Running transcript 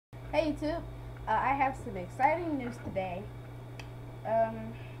Hey YouTube, I have some exciting news today.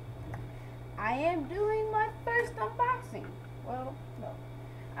 Um, I am doing my first unboxing. Well, no,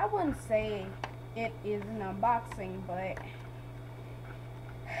 I wouldn't say it is an unboxing, but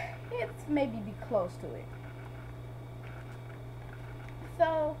it's maybe be close to it.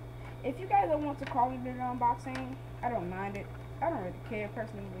 So, if you guys don't want to call it an unboxing, I don't mind it. I don't really care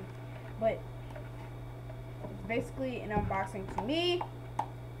personally, but it's basically an unboxing to me.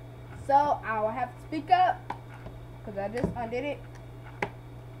 So, I will have to speak up because I just undid it.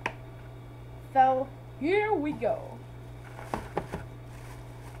 So here we go.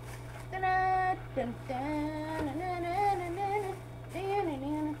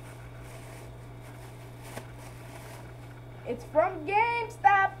 It's from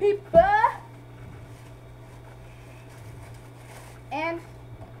GameStop, people. And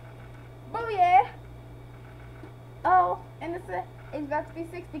booyah. Oh, and it's a Xbox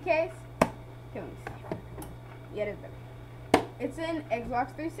 360 case. Here, let me see. Yeah, it is. It's an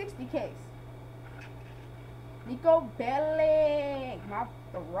Xbox 360 case. Nico Bellic, my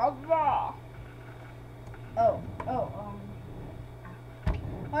brother. Hold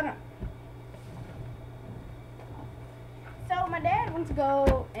on. So my dad went to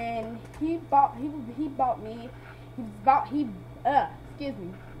go and he bought me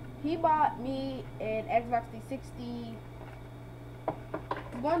an Xbox 360.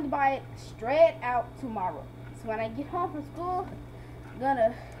 I'm going to buy it straight out tomorrow. So when I get home from school, I'm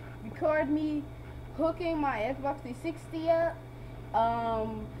gonna record me hooking my Xbox 360 up,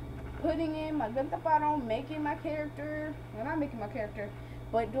 putting in my gun on, making my character, well, not making my character,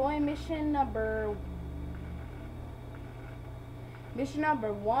 but doing mission number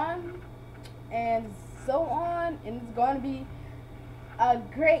 1, and so on, and it's going to be a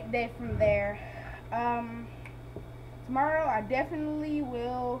great day from there. Tomorrow I definitely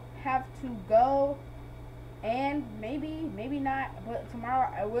will have to go, and maybe not, but tomorrow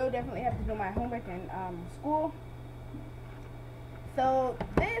I will definitely have to do my homework in school. So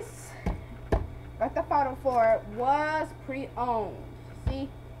this Grand Theft Auto 4 was pre-owned. See,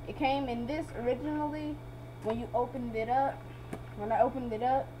 it came in this originally. When you opened it up, when I opened it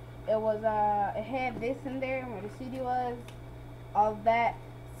up, it was it had this in there where the CD was, all of that.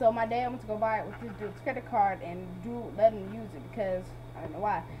 So my dad went to go buy it with this dude's credit card and let him use it because I don't know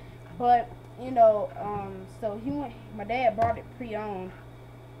why, but you know, so my dad bought it pre-owned.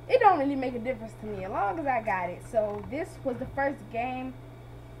 It don't really make a difference to me as long as I got it. So this was the first game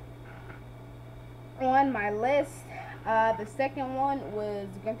on my list. The second one was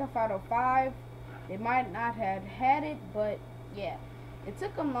Grand Theft Auto 5. They might not have had it, but yeah. It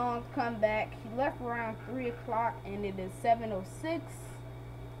took him long to come back. He left around 3 o'clock and it is 7:06.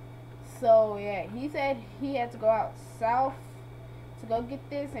 So yeah, he said he had to go out south to go get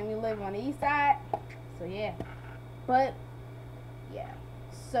this, and we live on the east side. So yeah. But yeah.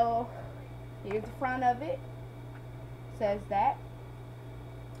 So here's the front of it. Says that.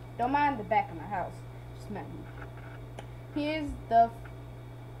 Don't mind the back of my house. Just mind me. Here's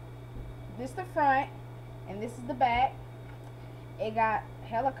this the front, and this is the back. It got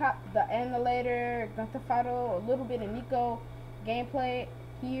helicopter, the emulator, Grand Theft Auto, a little bit of Nico gameplay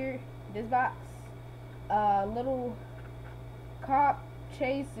here. This box, little cop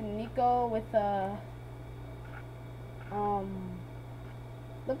chase and Nico with a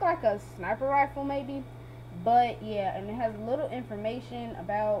look like a sniper rifle maybe, but yeah, and it has a little information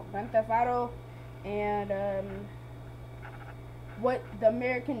about Grand Theft Auto and what the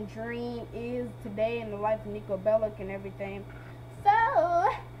American dream is today in the life of Nico Bellic and everything. So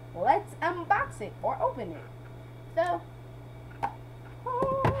let's unbox it or open it. So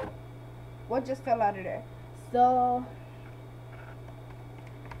what just fell out of there? So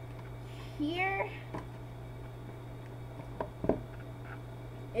here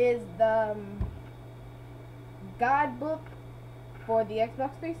is the guide book for the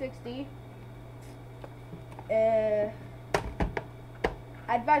Xbox 360. I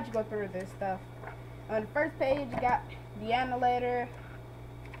advise you go through this stuff. On the first page, you got the emulator.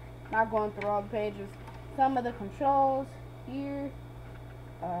 Not going through all the pages. Some of the controls here.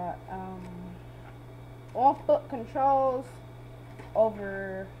 On foot controls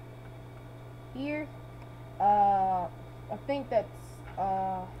over here. I think that's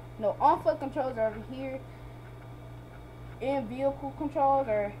no, on foot controls are over here. In vehicle controls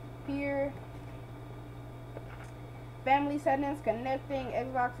are here. Family settings, connecting,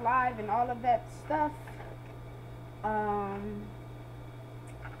 Xbox Live, and all of that stuff.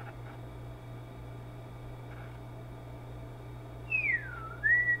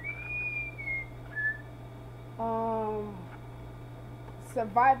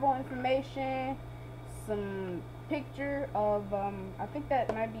 survival information, some picture of I think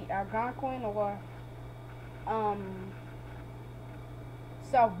that might be Algonquin or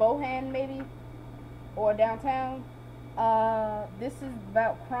South Bohan maybe, or downtown. This is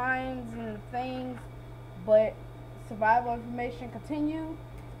about crimes and things, but survival information continue.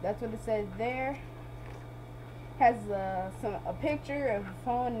 That's what it says there. Has a picture of the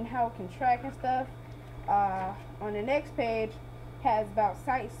phone and how it can track and stuff. On the next page has about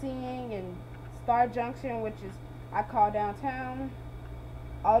sightseeing and Star Junction, which is I call downtown.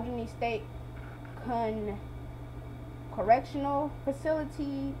 Albany State Correctional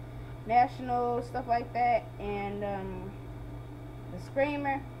Facility, National, stuff like that, and the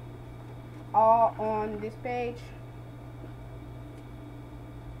Screamer, all on this page.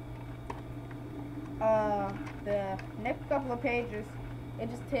 The next couple of pages, it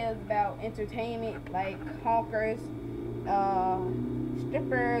just tells about entertainment, like honkers,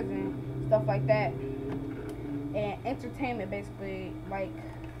 strippers, and stuff like that. And entertainment, basically, like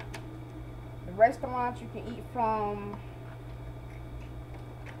the restaurants you can eat from,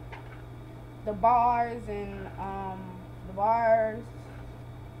 the bars, and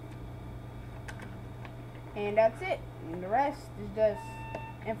and that's it. And the rest is just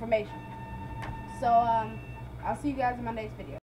information. So I'll see you guys in my next video.